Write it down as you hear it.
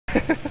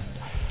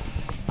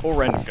All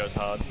random goes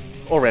hard.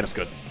 All random's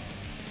good.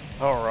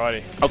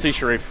 Alrighty. LT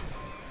Sherief.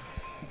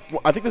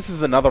 Well, I think this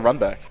is another run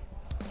back.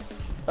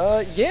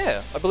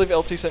 Yeah. I believe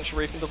LT sent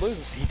Sherief into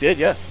losers. He did,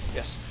 yes.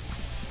 Yes.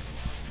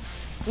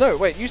 No,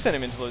 wait, you sent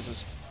him into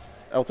losers.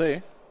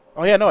 LT?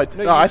 Oh yeah, no, I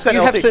sent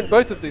you LT. have sent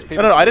both of these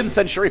people. No, I didn't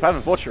send Sherief. I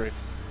haven't fought Sherief.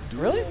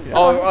 Really? Yeah.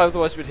 Oh,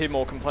 otherwise we'd hear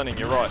more complaining.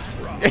 You're right.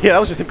 Yeah, that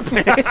was just him.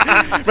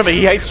 Remember,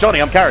 he hates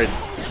Johnny. I'm carried.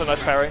 It's a nice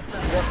parry.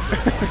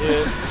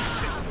 Yeah.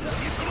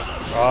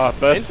 Oh,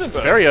 burst Instant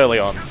burst. very early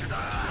on.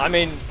 I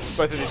mean,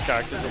 both of these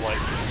characters are like...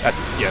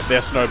 Yeah,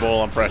 their snowball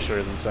on pressure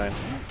is insane.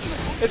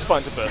 It's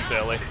fine to burst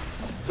early.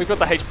 We've got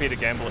the HP to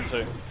gamble it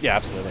too. Yeah,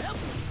 absolutely.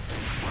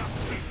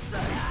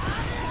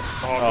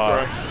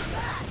 Oh,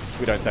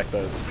 we don't take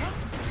those.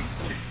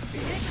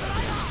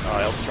 Oh,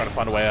 Elsa trying to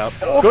find a way out.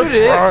 Oh, good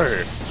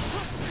throw.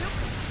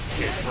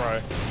 Good throw.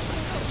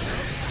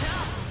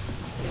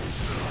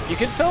 You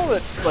can tell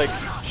that, like,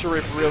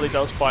 Sherief really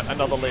does fight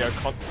another Leo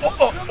con.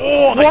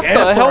 Oh, what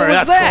the hell was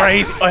That's that?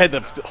 crazy. I had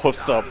the hoof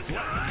stop. I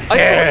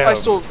thought I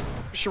saw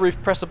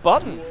Sherief press a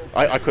button.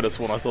 I could have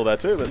sworn I saw that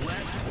too, but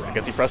I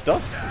guess he pressed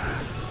dust.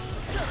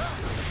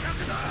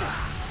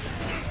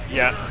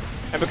 Yeah.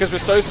 And because we're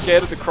so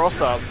scared of the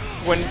cross-up,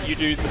 when you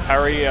do the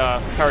parry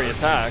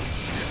attack,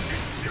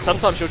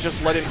 sometimes you'll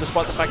just let him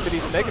despite the fact that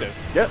he's negative.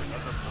 Yep.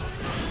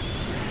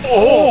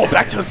 Oh,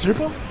 back turn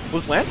super? Will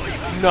this land?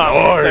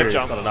 No, safe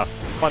jump. Not enough.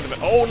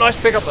 Fundamental. Oh, nice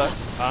pickup there.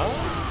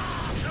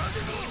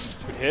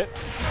 Good hit.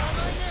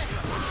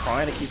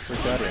 Trying to keep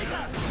Shriek out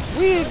in.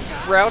 Weird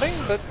routing,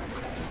 but...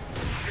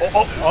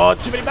 Oh,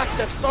 too many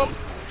backsteps. Stop.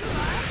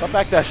 Stop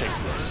backdashing.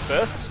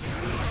 First.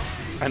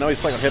 I know he's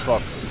playing on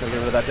hitbox. He's going to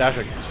get rid of that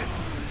dashing.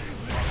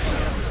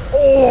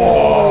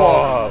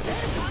 Oh!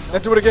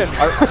 Let's do it again.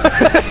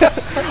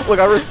 Look,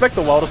 I respect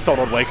the wild assault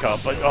on wake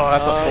up, but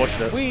that's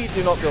unfortunate. We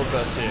do not build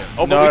burst here.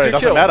 Oh, but no, we do it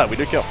doesn't kill. matter. We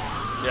do kill.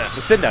 Yeah.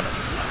 The sin damage.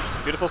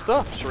 Beautiful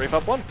stuff. Sherief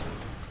up one.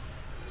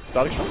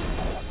 Starting strong.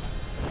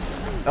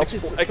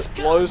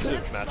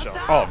 Explosive matchup.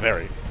 Oh,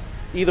 very.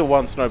 Either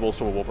one snowballs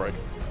to a wall break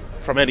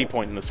from any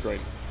point in the screen.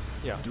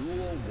 Yeah.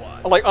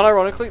 Like,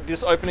 unironically,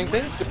 this opening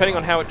thing, depending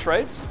on how it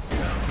trades,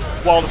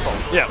 wild assault.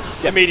 Yeah.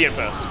 Immediate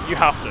burst. You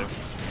have to.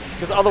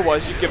 Because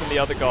otherwise, you've given the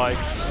other guy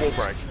wall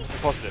break.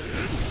 Positive.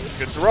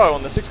 Good throw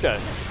on the 6K.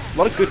 A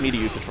lot of good meter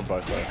usage from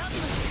both, though.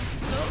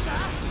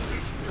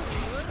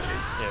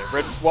 Yeah,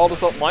 Red Wild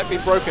Assault might be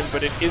broken,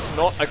 but it is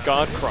not a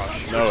guard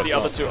crush, No, which the it's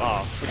other not. two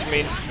are, which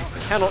means you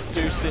cannot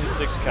do Sin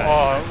 6K. Oh,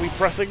 are we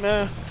pressing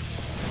there?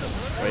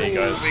 There he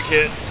goes. Big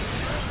hit.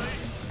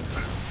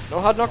 No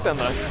hard knockdown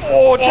though.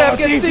 Oh, jab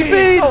gets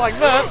DP! Not like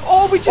that.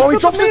 Oh, we just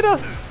put the meter!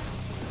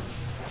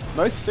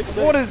 No 6.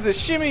 What is this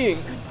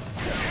shimmying?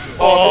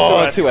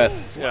 Oh, the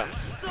 2S. Yeah.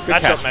 Good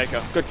Matchup catch.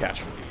 maker. Good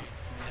catch.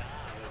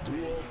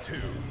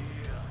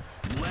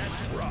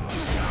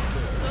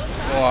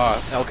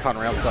 Oh, Elkan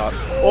round start.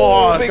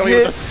 Oh, big going hit.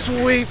 with a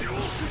sweep.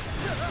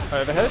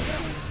 Overhead.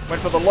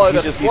 Went for the low.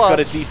 He's got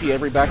a DP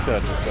every back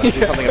turn. Just got to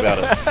do something about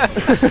it.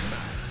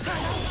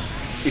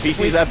 If he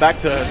sees that back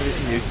turn,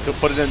 he's to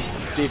put it in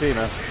DP,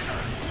 man.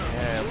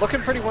 Yeah,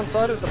 looking pretty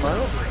one-sided at the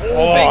moment.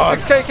 Oh, big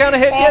 6K counter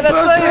hit. Yeah,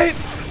 that's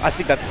safe. I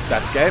think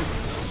that's game.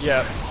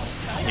 Yeah.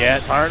 Yeah,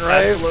 Tyrant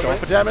Rave, Absolutely. going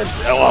for damage.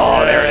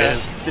 Oh, there it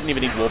is. Didn't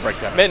even need wall break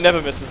damage. Man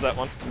never misses that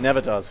one. Never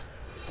does.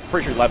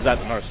 Pretty sure he labs that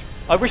the most.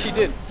 I wish he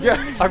did. Yeah.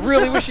 I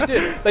really wish he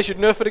did. They should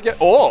nerf it again.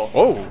 Oh.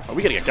 Oh, are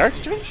we getting a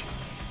character change?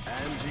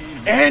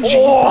 Angie's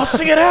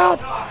busting it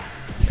out.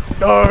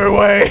 No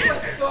way.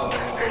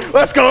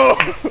 Let's go.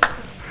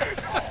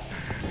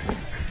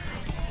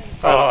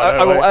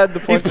 I will add the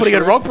point. He's putting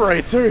in Rock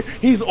Parade too.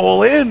 He's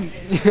all in.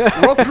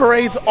 Rock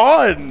Parade's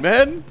on,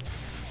 man.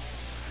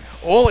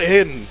 All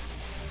in.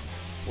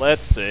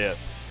 Let's see it.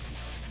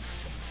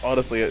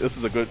 Honestly, this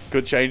is a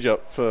good change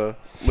up for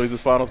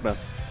losers finals, man.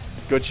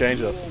 Good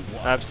change up.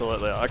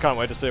 Absolutely. I can't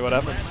wait to see what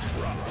happens.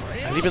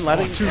 Has he been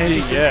labbing 2D,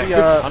 Angie since yeah. the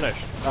Good punish.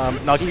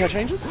 Nagi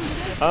changes?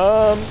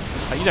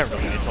 You don't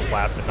really need to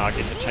lab the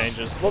Nugget for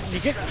changes. Well, you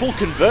get full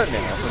convert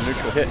now from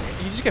neutral hit.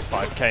 You just get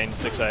 5k in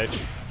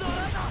 6H.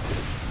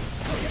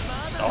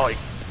 Oh, he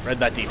read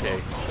that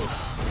DP.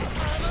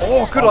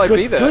 Oh, could I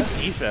be there? Good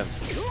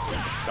defense.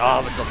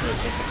 Ah, but dropped it.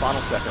 It's the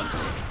final second.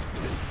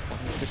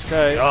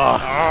 6k.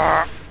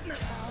 Ah.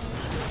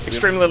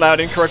 Extremely loud,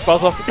 incorrect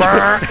buzzer.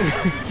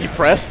 You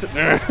pressed.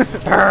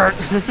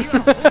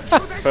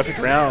 Perfect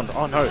round.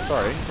 Oh no,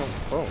 sorry.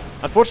 Oh.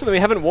 Unfortunately, we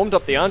haven't warmed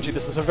up the Anji.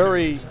 This is a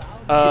very...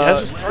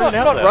 has just thrown it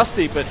out not there.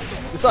 rusty, but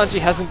this Anji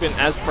hasn't been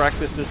as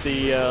practiced as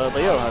the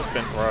Leo has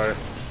been. Right.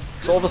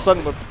 So all of a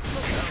sudden we're...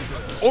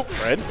 Oh,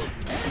 red.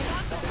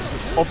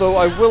 Although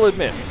I will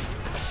admit,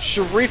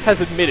 Sherief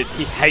has admitted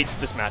he hates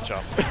this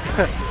matchup.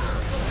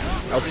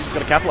 Else he's just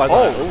going to capitalize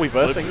on it. Oh, we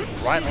bursting.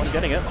 Right on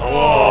getting it.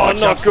 Oh,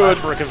 not good.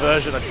 For a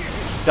conversion.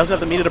 Doesn't have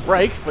the meter to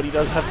break, but he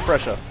does have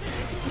pressure.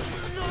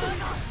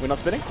 We're not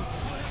spinning?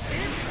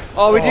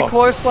 Oh, we did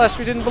close slash.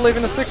 We didn't believe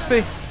in a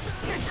 6P.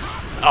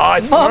 Oh,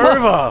 it's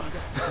over.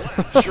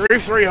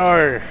 Sherief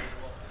 3-0.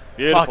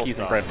 Beautiful Fuck, he's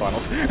in start. grand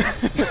finals.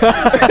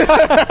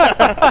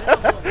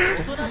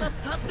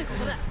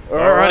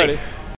 Alrighty.